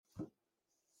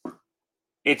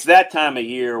It's that time of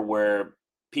year where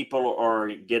people are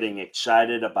getting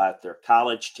excited about their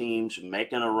college teams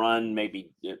making a run,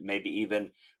 maybe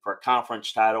even for a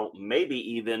conference title, maybe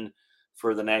even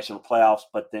for the national playoffs.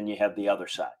 But then you have the other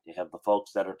side. You have the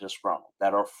folks that are disgruntled,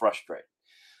 that are frustrated,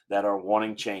 that are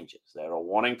wanting changes, that are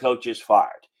wanting coaches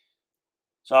fired.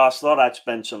 So I thought I'd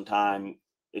spend some time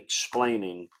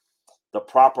explaining the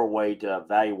proper way to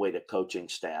evaluate a coaching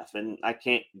staff. And I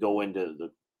can't go into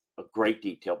a great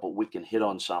detail, but we can hit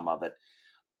on some of it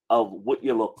of what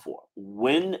you look for.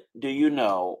 When do you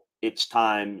know it's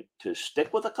time to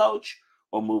stick with a coach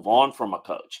or move on from a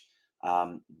coach?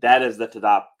 That is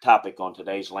the topic on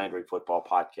today's Landry Football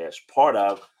Podcast, part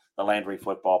of the Landry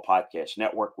Football Podcast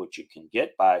Network, which you can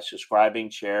get by subscribing,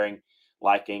 sharing,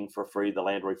 liking for free the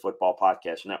Landry Football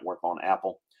Podcast Network on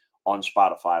Apple, on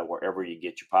Spotify, wherever you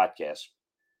get your podcasts.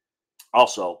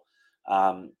 Also,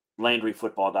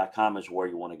 LandryFootball.com is where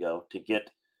you want to go to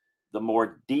get the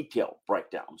more detailed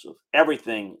breakdowns of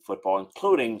everything football,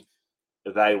 including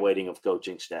evaluating of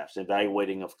coaching staffs,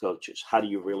 evaluating of coaches. How do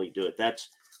you really do it?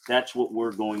 That's what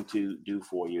we're going to do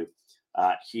for you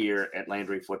here at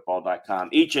LandryFootball.com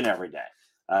each and every day,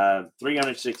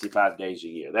 365 days a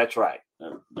year. That's right.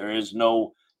 There is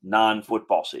no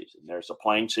non-football season. There's a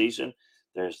playing season.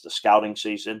 There's the scouting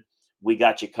season. We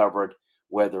got you covered,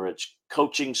 whether it's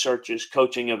coaching searches,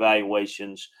 coaching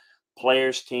evaluations,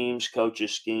 players, teams,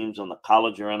 coaches, schemes on the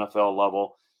college or NFL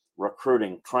level,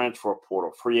 recruiting, transfer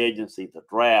portal, free agency, the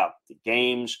draft, the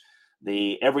games,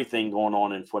 the everything going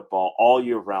on in football all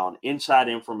year round, inside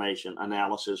information,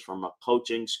 analysis from a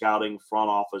coaching, scouting, front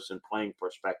office, and playing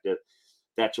perspective.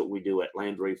 That's what we do at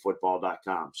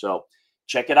LandryFootball.com. So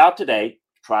check it out today.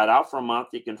 Try it out for a month.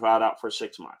 You can try it out for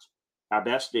 6 months. Our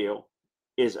best deal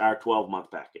is our 12-month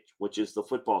package, which is the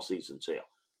football season sale,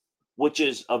 which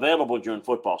is available during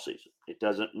football season. It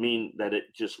doesn't mean that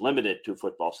it's just limited to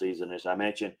football season. As I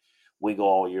mentioned, we go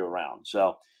all year round.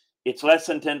 So it's less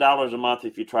than $10 a month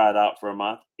if you try it out for a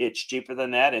month. It's cheaper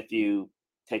than that if you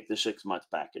take the 6 month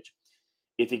package.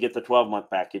 If you get the 12-month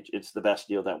package, it's the best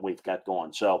deal that we've got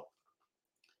going. So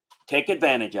take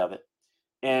advantage of it.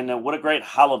 And what a great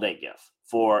holiday gift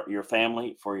for your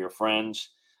family, for your friends,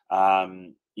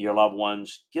 your loved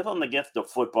ones. Give them the gift of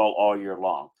football all year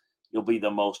long. You'll be the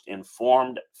most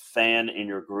informed fan in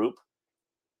your group.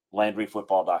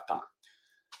 LandryFootball.com.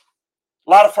 A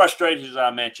lot of frustrations, as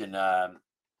I mentioned.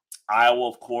 Iowa,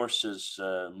 of course, is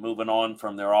moving on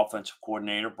from their offensive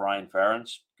coordinator, Brian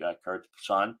Ferentz, Kurt's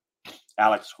son.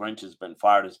 Alex Grinch has been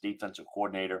fired as defensive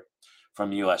coordinator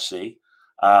from USC.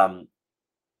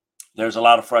 There's a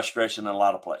lot of frustration in a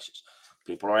lot of places.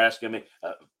 People are asking me,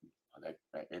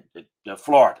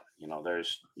 Florida,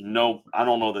 I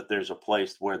don't know that there's a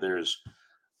place where there's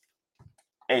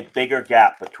a bigger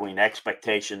gap between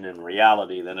expectation and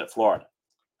reality than at Florida.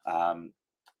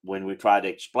 When we try to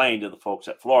explain to the folks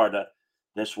at Florida,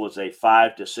 this was a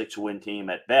 5 to 6 win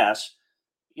team at best,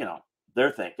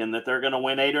 they're thinking that they're going to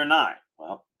win 8 or 9.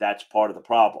 Well, that's part of the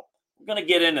problem. We're going to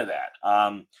get into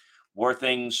that. Where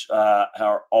things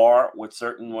are with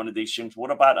certain one of these teams. What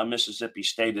about a Mississippi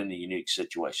State in a unique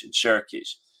situation?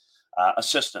 Syracuse,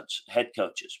 assistants, head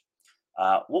coaches.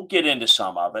 We'll get into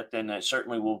some of it, and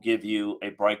certainly we'll give you a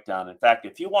breakdown. In fact,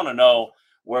 if you want to know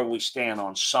where we stand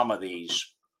on some of these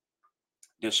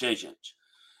decisions,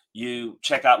 you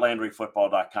check out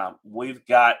LandryFootball.com. We've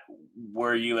got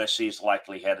where USC is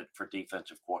likely headed for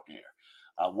defensive coordinator,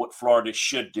 what Florida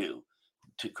should do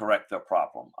to correct their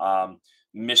problem.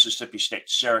 Mississippi State,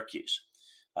 Syracuse,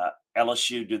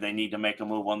 LSU, do they need to make a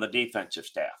move on the defensive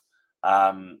staff?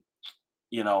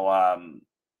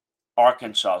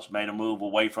 Arkansas has made a move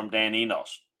away from Dan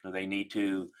Enos. Do they need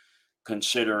to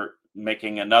consider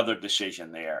making another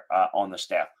decision there on the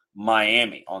staff?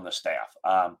 Miami on the staff.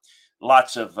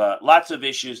 Lots of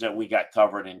issues that we got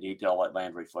covered in detail at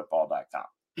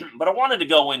LandryFootball.com. But I wanted to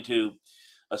go into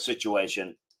a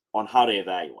situation on how to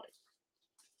evaluate.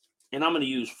 And I'm going to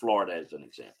use Florida as an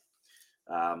example.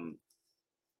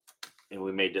 And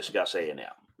we may discuss A&M,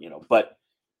 But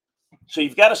so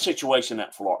you've got a situation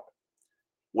at Florida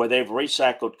where they've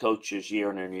recycled coaches year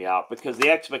in and year out because the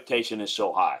expectation is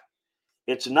so high.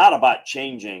 It's not about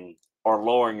changing or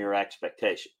lowering your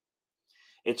expectation.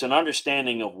 It's an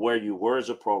understanding of where you were as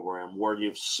a program, where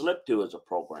you've slipped to as a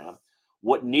program,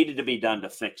 what needed to be done to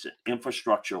fix it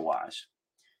infrastructure-wise,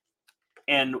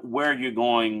 and where you're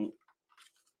going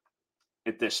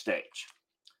at this stage.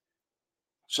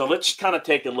 So let's kind of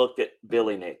take a look at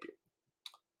Billy Napier.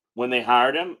 When they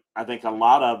hired him, I think a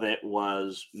lot of it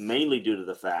was mainly due to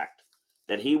the fact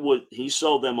that he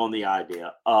sold them on the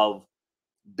idea of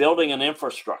building an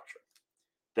infrastructure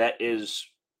that is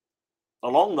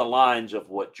along the lines of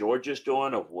what Georgia's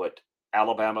doing, of what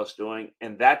Alabama's doing,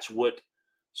 and that's what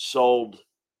sold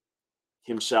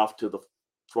himself to the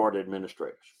Florida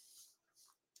administrators.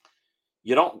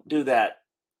 You don't do that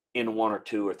in 1 or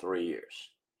 2 or 3 years.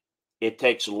 It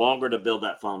takes longer to build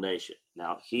that foundation.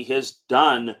 Now, he has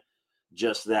done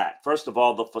just that. First of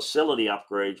all, the facility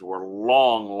upgrades were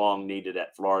long needed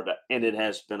at Florida, and it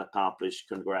has been accomplished.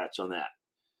 Congrats on that.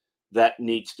 That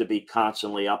needs to be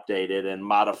constantly updated and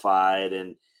modified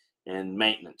and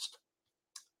maintained.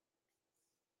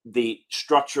 The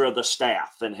structure of the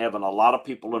staff and having a lot of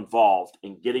people involved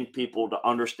in getting people to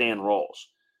understand roles,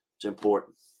 it's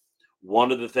important.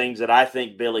 One of the things that I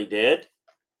think Billy did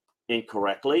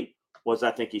incorrectly was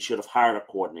I think he should have hired a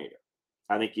coordinator.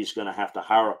 I think he's going to have to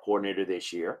hire a coordinator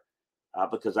this year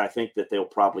because I think that they'll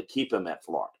probably keep him at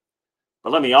Florida.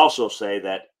 But let me also say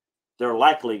that they're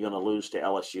likely going to lose to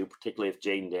LSU, particularly if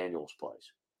Jaden Daniels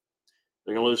plays.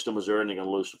 They're going to lose to Missouri and they're going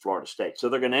to lose to Florida State. So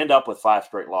they're going to end up with 5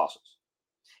 straight losses.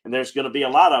 And there's going to be a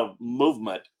lot of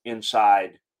movement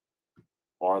inside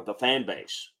or the fan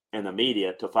base and the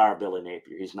media to fire Billy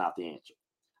Napier. He's not the answer.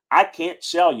 I can't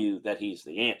sell you that he's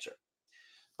the answer.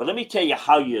 But let me tell you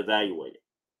how you evaluate it.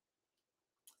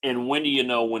 And when do you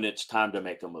know when it's time to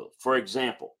make a move? For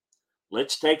example,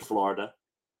 let's take Florida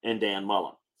and Dan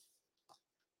Mullen.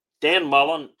 Dan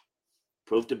Mullen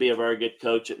proved to be a very good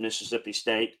coach at Mississippi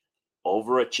State,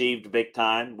 overachieved big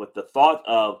time with the thought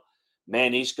of,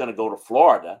 man, he's going to go to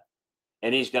Florida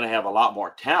and he's going to have a lot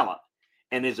more talent,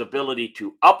 and his ability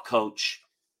to upcoach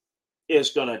is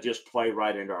going to just play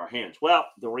right into our hands. Well,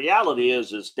 the reality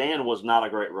is Dan was not a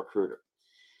great recruiter.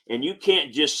 And you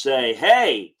can't just say,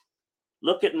 hey,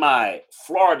 look at my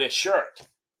Florida shirt.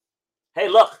 Hey,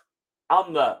 look,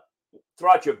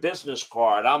 throw out your business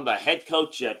card. I'm the head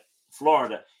coach at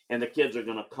Florida, and the kids are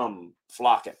going to come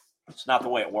flocking. It's not the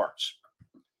way it works.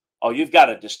 Oh, you've got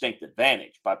a distinct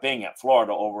advantage by being at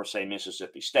Florida over, say,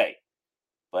 Mississippi State.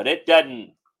 But it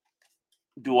doesn't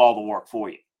do all the work for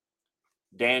you.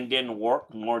 Dan didn't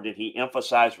work, nor did he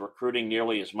emphasize recruiting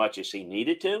nearly as much as he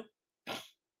needed to.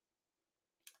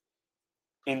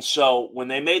 And so when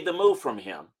they made the move from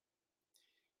him,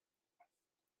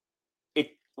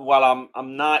 while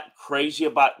I'm not crazy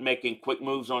about making quick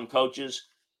moves on coaches,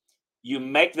 you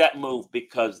make that move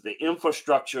because the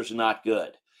infrastructure is not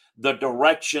good. The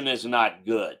direction is not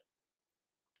good.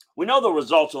 We know the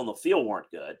results on the field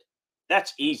weren't good.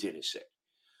 That's easy to say.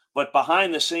 But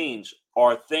behind the scenes,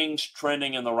 are things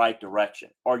trending in the right direction?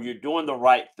 Are you doing the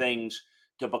right things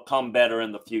to become better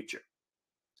in the future?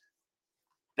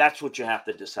 That's what you have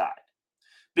to decide.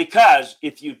 Because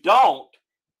if you don't,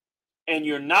 and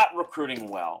you're not recruiting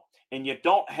well, and you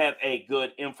don't have a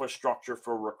good infrastructure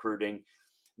for recruiting,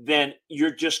 then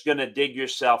you're just going to dig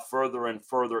yourself further and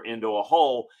further into a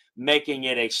hole, making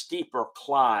it a steeper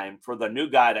climb for the new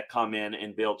guy to come in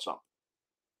and build something.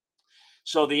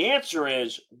 So the answer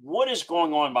is, what is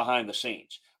going on behind the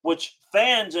scenes, which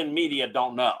fans and media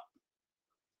don't know.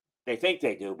 They think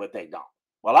they do, but they don't.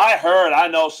 Well, I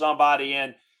know somebody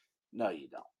in. No, you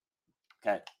don't.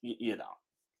 Okay, you don't.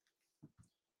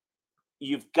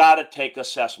 You've got to take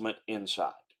assessment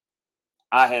inside.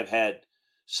 I have had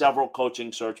several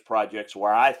coaching search projects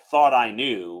where I thought I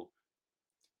knew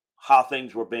how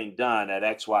things were being done at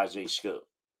XYZ school.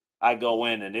 I go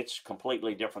in and it's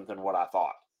completely different than what I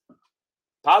thought.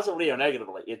 Positively or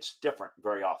negatively, it's different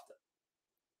very often.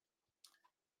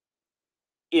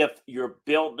 If you're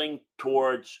building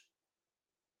towards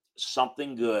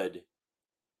something good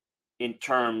in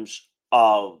terms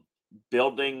of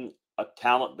building a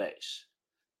talent base,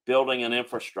 building an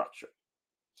infrastructure,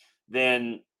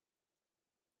 then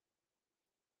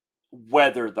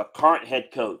whether the current head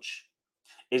coach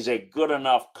is a good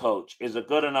enough coach, is a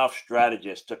good enough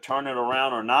strategist to turn it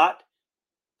around or not,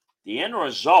 the end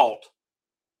result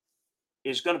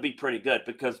is going to be pretty good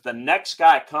because the next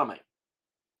guy coming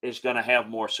is going to have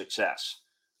more success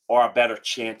or a better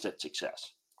chance at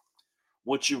success.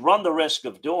 What you run the risk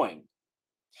of doing,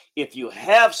 if you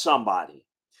have somebody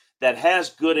that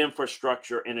has good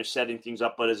infrastructure and is setting things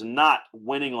up but is not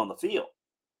winning on the field,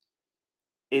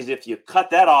 is if you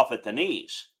cut that off at the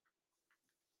knees,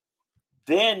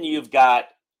 then you've got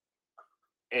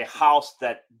a house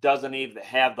that doesn't even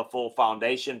have the full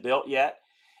foundation built yet,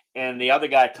 and the other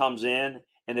guy comes in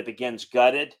and it begins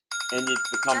gutted and it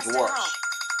becomes worse.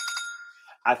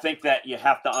 I think that you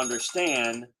have to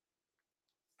understand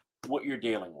what you're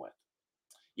dealing with.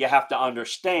 You have to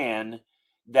understand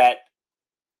that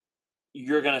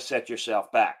you're going to set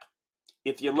yourself back.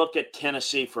 If you look at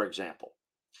Tennessee, for example,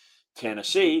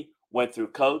 Tennessee went through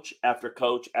coach after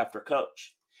coach after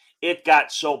coach. It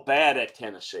got so bad at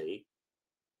Tennessee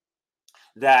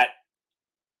that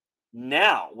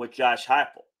now with Josh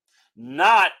Heupel,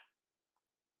 not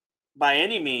by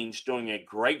any means doing a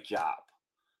great job,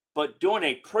 but doing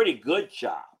a pretty good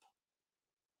job,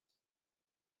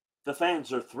 the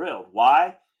fans are thrilled.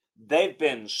 Why? They've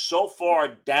been so far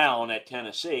down at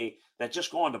Tennessee that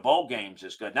just going to bowl games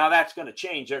is good. Now that's going to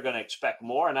change. They're going to expect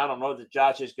more, and I don't know that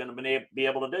Josh is going to be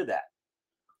able to do that.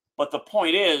 But the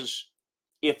point is,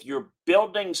 if you're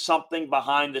building something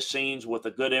behind the scenes with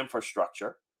a good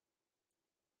infrastructure,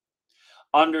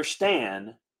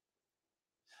 understand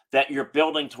that you're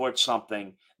building towards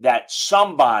something that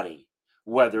somebody,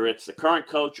 whether it's the current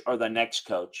coach or the next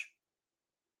coach,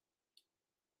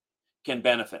 can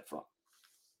benefit from.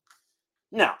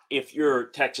 Now, if you're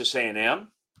Texas A&M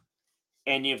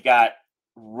and you've got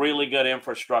really good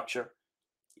infrastructure,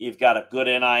 you've got a good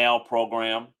NIL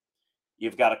program,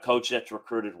 you've got a coach that's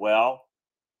recruited well,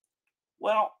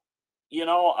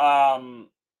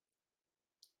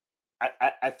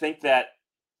 I think that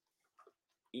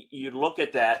you look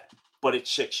at that, but it's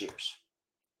 6 years.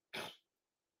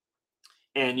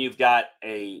 And you've got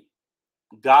a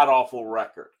god-awful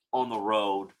record on the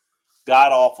road,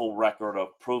 god-awful record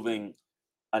of proving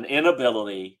an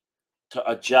inability to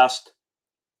adjust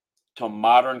to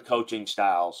modern coaching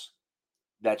styles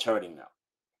that's hurting them.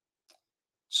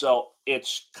 So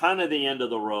it's kind of the end of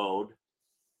the road,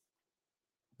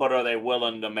 but are they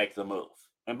willing to make the move?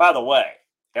 And by the way,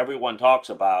 everyone talks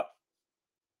about,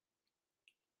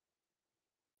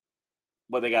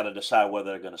 well, they got to decide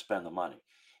whether they're going to spend the money.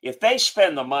 If they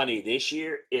spend the money this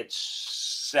year,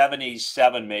 it's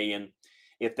 $77 million.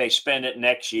 If they spend it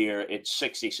next year, it's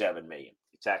 $67 million.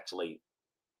 It's actually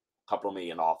a couple of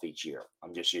million off each year.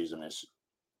 I'm just using this.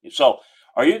 So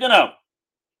are you going to,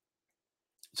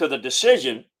 so the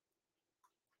decision,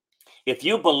 if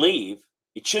you believe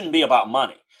it shouldn't be about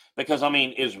money, because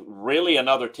is really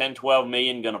another 10, 12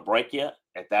 million going to break you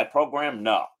at that program?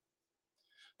 No.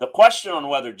 The question on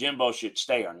whether Jimbo should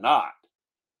stay or not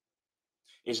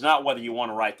is not whether you want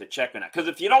to write the check or not. Because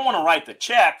if you don't want to write the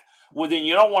check, well, then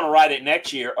you don't want to write it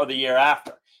next year or the year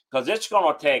after, because it's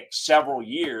going to take several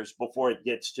years before it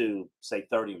gets to, say,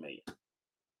 30 million.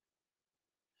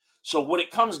 So what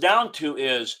it comes down to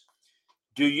is,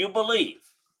 do you believe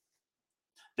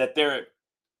that there are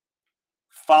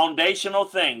foundational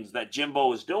things that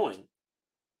Jimbo is doing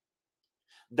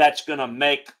that's going to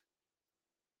make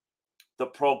the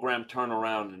program turn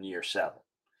around in year 7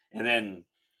 and then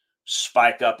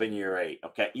spike up in year 8?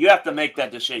 Okay, you have to make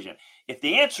that decision. If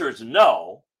the answer is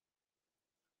no,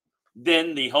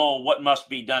 then the whole what must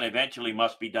be done eventually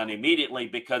must be done immediately,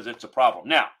 because it's a problem.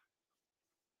 Now,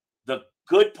 the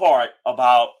good part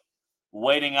about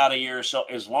waiting out a year or so,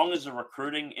 as long as the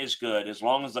recruiting is good, as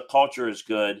long as the culture is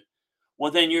good,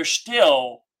 well, then you're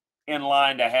still in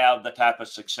line to have the type of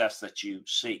success that you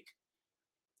seek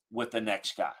with the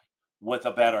next guy, with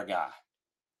a better guy.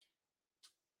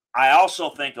 I also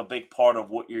think a big part of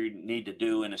what you need to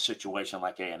do in a situation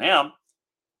like A&M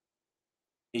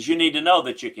is you need to know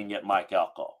that you can get Mike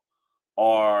Elko,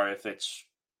 or if it's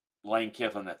Lane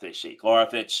Kiffin that they seek, or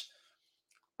if it's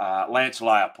Lance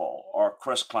Leipold or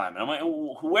Chris Kleiman.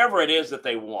 Whoever it is that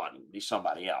they want, it be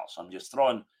somebody else. I'm just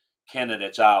throwing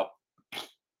candidates out,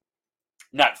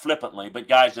 not flippantly, but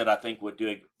guys that I think would do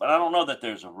it. But I don't know that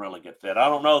there's a really good fit. I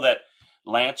don't know that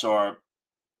Lance or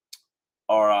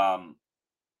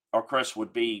Chris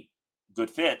would be good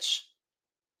fits,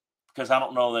 because I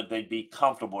don't know that they'd be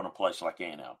comfortable in a place like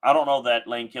A&M. I don't know that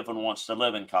Lane Kiffin wants to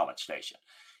live in College Station.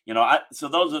 So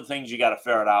those are the things you got to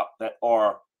ferret out that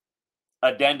are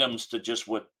addendums to just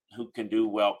who can do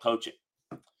well coaching.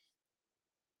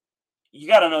 You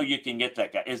got to know you can get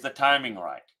that guy. Is the timing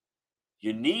right?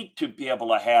 You need to be able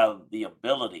to have the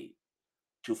ability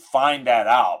to find that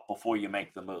out before you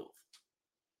make the move.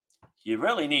 You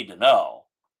really need to know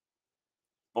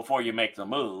before you make the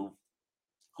move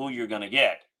who you're going to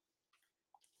get.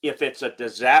 If it's a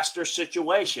disaster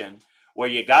situation where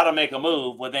you got to make a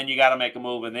move, well, then you got to make a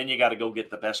move, and then you got to go get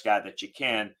the best guy that you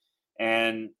can.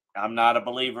 And I'm not a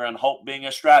believer in hope being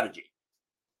a strategy,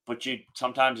 but you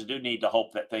sometimes do need to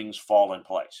hope that things fall in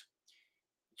place.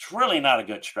 It's really not a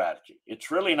good strategy.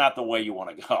 It's really not the way you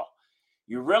want to go.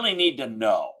 You really need to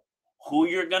know who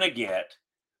you're going to get,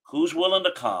 who's willing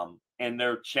to come, and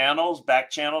there are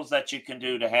back channels that you can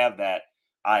do to have that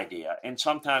idea. And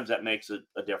sometimes that makes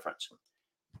a difference.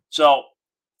 So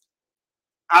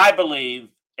I believe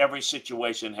every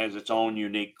situation has its own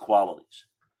unique qualities.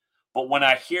 But when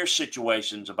I hear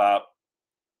situations about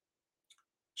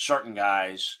certain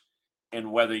guys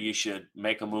and whether you should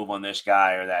make a move on this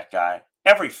guy or that guy,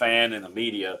 every fan in the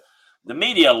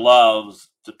media loves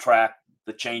to track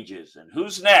the changes and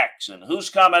who's next and who's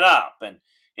coming up, and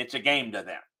it's a game to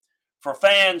them. For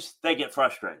fans, they get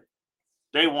frustrated.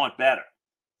 They want better.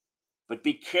 But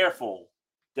be careful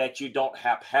that you don't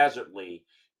haphazardly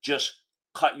just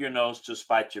cut your nose to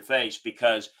spite your face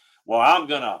because, well, I'm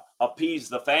going to appease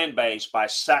the fan base by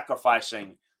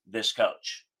sacrificing this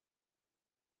coach.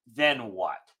 Then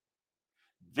what?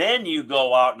 Then you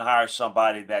go out and hire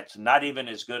somebody that's not even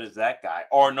as good as that guy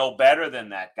or no better than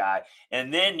that guy.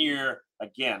 And then you're,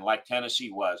 again, like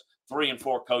Tennessee was, 3 and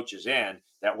 4 coaches in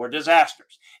that were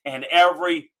disasters. And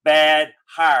every bad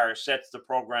hire sets the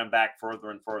program back further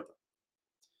and further.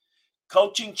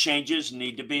 Coaching changes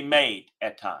need to be made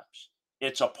at times.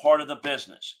 It's a part of the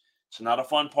business. It's not a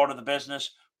fun part of the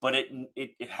business, but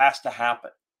it has to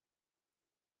happen.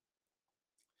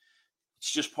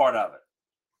 It's just part of it.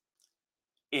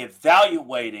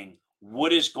 Evaluating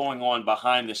what is going on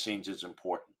behind the scenes is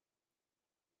important.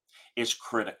 It's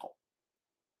critical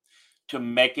to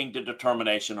making the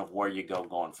determination of where you go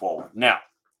going forward. Now,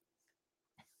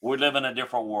 we live in a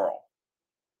different world.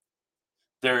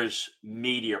 There's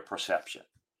media perception.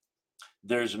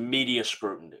 There's media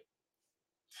scrutiny.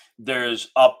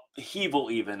 There's upheaval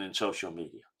even in social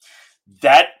media.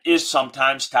 That is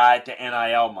sometimes tied to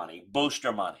NIL money,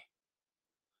 booster money.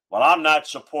 Well, I'm not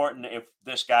supporting if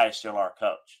this guy is still our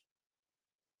coach.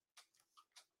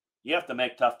 You have to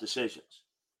make tough decisions.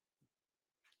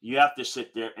 You have to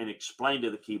sit there and explain to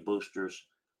the key boosters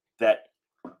that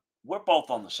we're both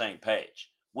on the same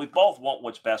page. We both want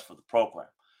what's best for the program.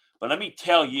 But let me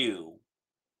tell you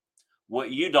what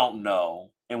you don't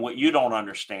know and what you don't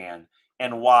understand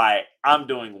and why I'm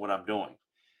doing what I'm doing.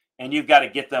 And you've got to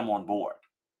get them on board.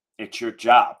 It's your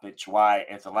job. It's why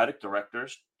athletic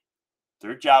directors,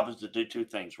 their job is to do 2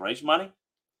 things: raise money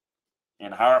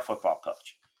and hire a football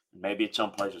coach. Maybe at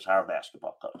some places hire a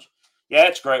basketball coach. Yeah,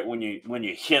 it's great when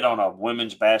you hit on a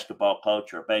women's basketball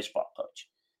coach or a baseball coach.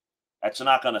 That's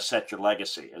not going to set your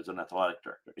legacy as an athletic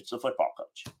director. It's the football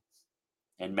coach.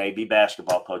 And maybe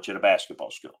basketball coach at a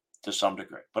basketball school to some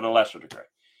degree, but a lesser degree.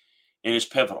 It is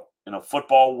pivotal in a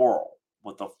football world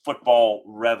with the football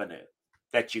revenue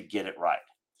that you get it right.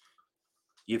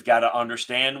 You've got to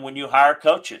understand when you hire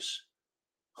coaches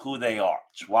who they are.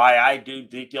 It's why I do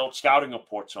detailed scouting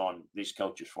reports on these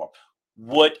coaches for them.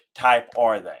 What type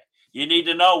are they? You need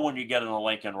to know when you get in a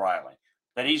Lincoln Riley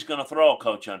that he's going to throw a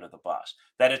coach under the bus,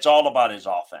 that it's all about his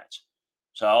offense.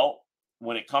 So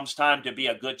when it comes time to be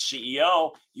a good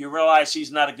CEO, you realize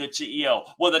he's not a good CEO.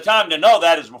 Well, the time to know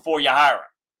that is before you hire him.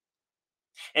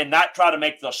 And not try to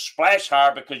make the splash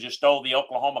hire because you stole the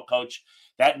Oklahoma coach.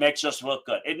 That makes us look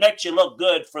good. It makes you look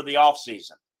good for the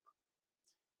offseason.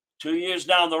 2 years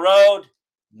down the road,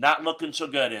 not looking so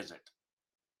good, is it?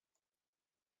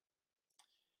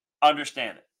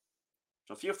 Understand it.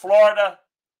 So if you're Florida,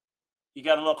 you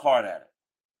got to look hard at it.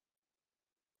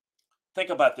 Think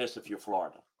about this if you're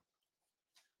Florida.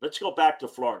 Let's go back to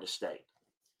Florida State.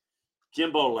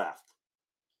 Jimbo left.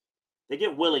 They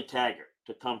get Willie Taggart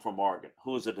to come from Oregon,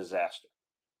 who is a disaster.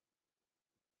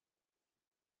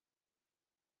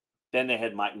 Then they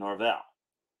had Mike Norvell.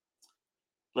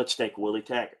 Let's take Willie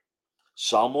Taggart.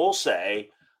 Some will say,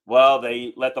 well,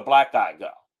 they let the black guy go.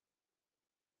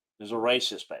 There's a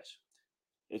racist base.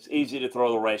 It's easy to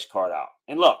throw the race card out.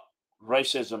 And look,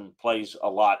 racism plays a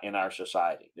lot in our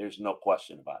society. There's no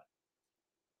question about it.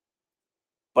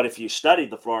 But if you study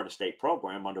the Florida State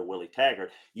program under Willie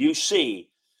Taggart, you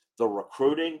see the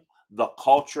recruiting, the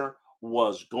culture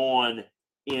was going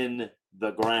in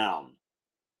the ground.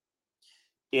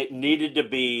 It needed to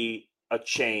be a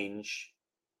change,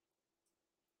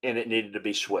 and it needed to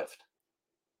be swift.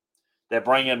 They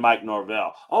bring in Mike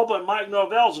Norvell. Oh, but Mike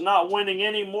Norvell's not winning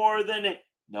any more than it.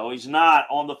 No, he's not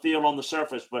on the field, on the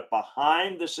surface, but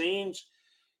behind the scenes,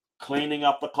 cleaning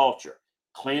up the culture,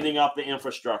 cleaning up the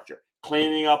infrastructure,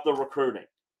 cleaning up the recruiting.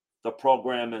 The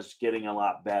program is getting a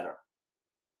lot better.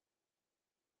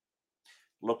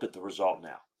 Look at the result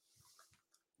now.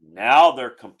 Now they're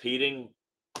competing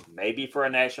maybe for a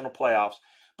national playoffs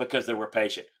because they were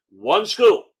patient. One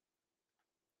school,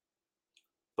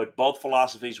 but both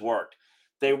philosophies worked.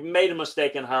 They made a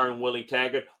mistake in hiring Willie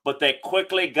Taggart, but they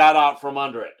quickly got out from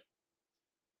under it.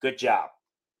 Good job.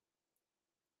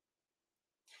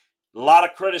 A lot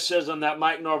of criticism that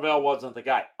Mike Norvell wasn't the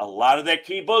guy. A lot of their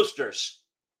key boosters.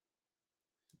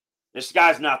 This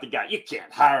guy's not the guy. You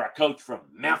can't hire a coach from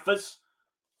Memphis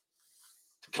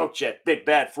to coach at big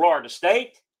bad Florida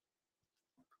State.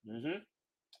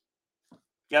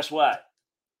 Guess what?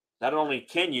 Not only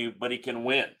can you, but he can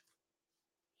win.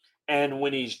 And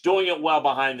when he's doing it well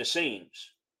behind the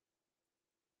scenes,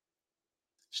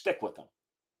 stick with him.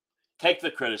 Take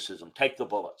the criticism. Take the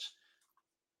bullets.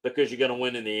 because you're going to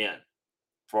win in the end.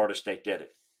 Florida State did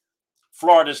it.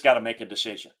 Florida's got to make a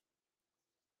decision.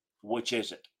 Which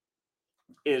is it?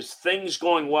 Is things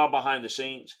going well behind the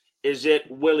scenes? Is it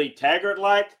Willie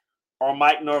Taggart-like or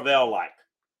Mike Norvell-like?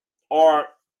 Or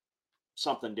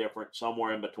something different,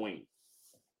 somewhere in between?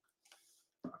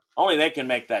 Only they can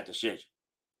make that decision.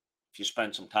 If you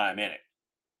spend some time in it,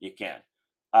 you can.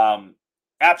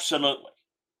 Absolutely.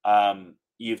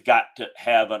 You've got to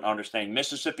have an understanding.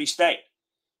 Mississippi State,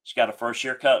 she's got a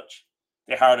first-year coach.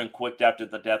 They hired him quick after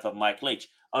the death of Mike Leach.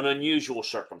 An unusual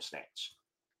circumstance.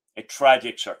 A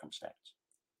tragic circumstance.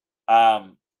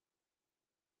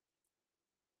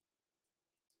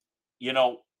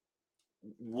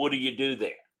 What do you do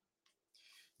there?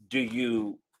 Do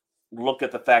you look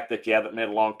at the fact that you haven't made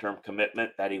a long-term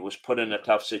commitment, that he was put in a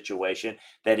tough situation,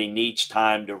 that he needs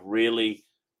time to really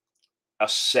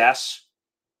assess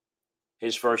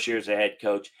his first year as a head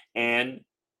coach and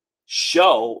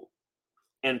show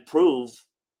and prove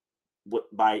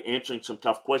by answering some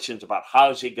tough questions about how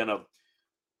is he going to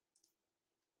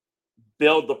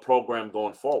build the program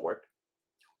going forward?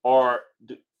 Or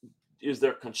is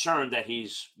there concern that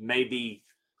he's maybe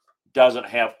doesn't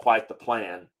have quite the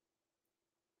plan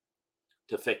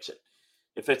to fix it?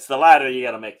 If it's the latter, you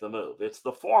got to make the move. If it's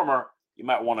the former, you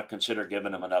might want to consider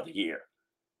giving him another year.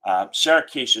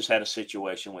 Syracuse has had a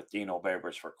situation with Dino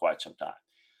Babers for quite some time.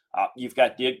 You've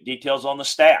got details on the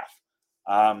staff.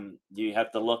 You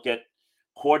have to look at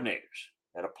coordinators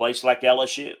at a place like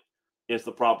LSU. Is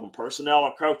the problem personnel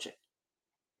or coaching?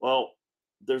 Well,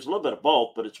 there's a little bit of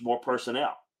both, but it's more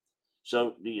personnel.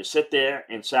 So do you sit there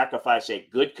and sacrifice a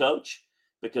good coach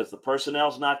because the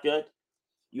personnel's not good?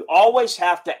 You always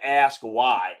have to ask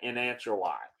why and answer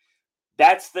why.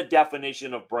 That's the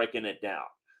definition of breaking it down.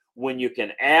 When you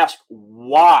can ask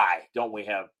why don't we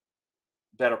have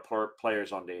better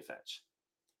players on defense?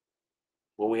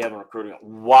 Well, we haven't recruited.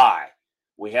 Why?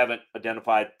 We haven't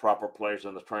identified proper players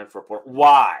on the transfer portal.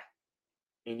 Why?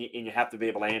 And you have to be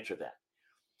able to answer that.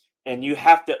 And you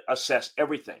have to assess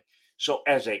everything. So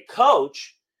as a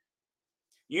coach,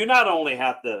 you not only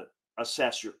have to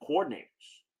assess your coordinators,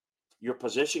 your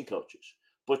position coaches,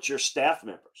 but your staff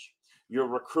members, your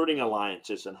recruiting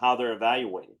alliances and how they're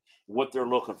evaluating, what they're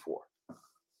looking for.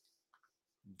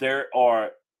 There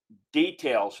are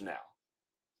details now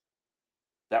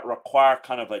that require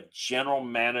kind of a general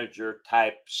manager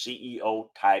type, CEO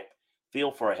type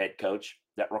feel for a head coach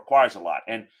that requires a lot.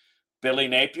 And Billy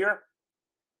Napier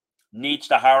needs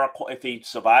to hire, if he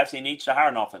survives, he needs to hire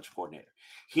an offensive coordinator.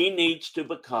 He needs to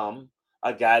become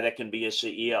a guy that can be a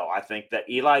CEO. I think that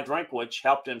Eli Drinkwitz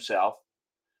helped himself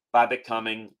by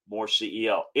becoming more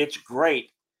CEO. It's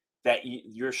great that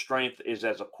your strength is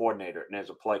as a coordinator and as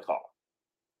a play caller.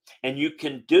 And you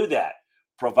can do that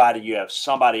provided you have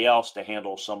somebody else to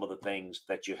handle some of the things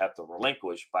that you have to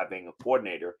relinquish by being a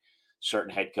coordinator,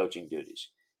 certain head coaching duties.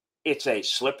 It's a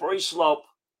slippery slope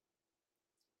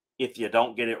if you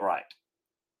don't get it right.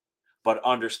 But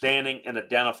understanding and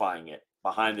identifying it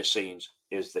behind the scenes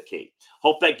is the key.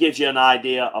 Hope that gives you an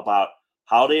idea about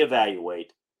how to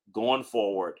evaluate going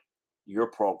forward your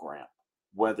program,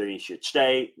 whether he should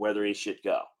stay, whether he should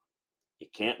go. You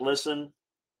can't listen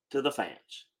to the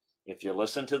fans. If you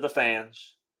listen to the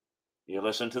fans, you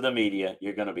listen to the media,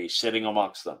 you're going to be sitting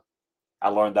amongst them. I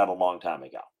learned that a long time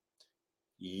ago.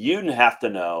 You have to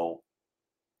know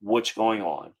what's going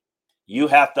on. You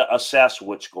have to assess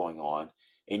what's going on,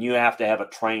 and you have to have a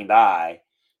trained eye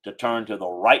to turn to the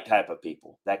right type of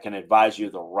people that can advise you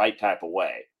the right type of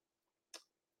way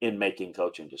in making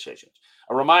coaching decisions.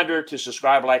 A reminder to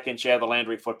subscribe, like, and share the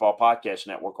Landry Football Podcast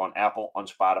Network on Apple, on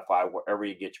Spotify, wherever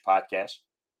you get your podcasts.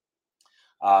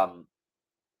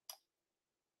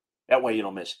 That way you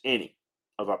don't miss any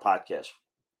of our podcasts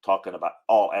talking about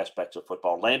all aspects of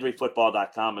football.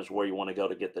 LandryFootball.com is where you want to go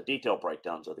to get the detailed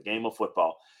breakdowns of the game of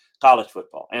football, college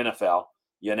football, NFL,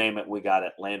 you name it, we got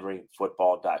it,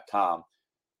 LandryFootball.com.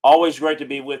 Always great to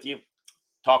be with you.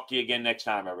 Talk to you again next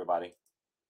time, everybody.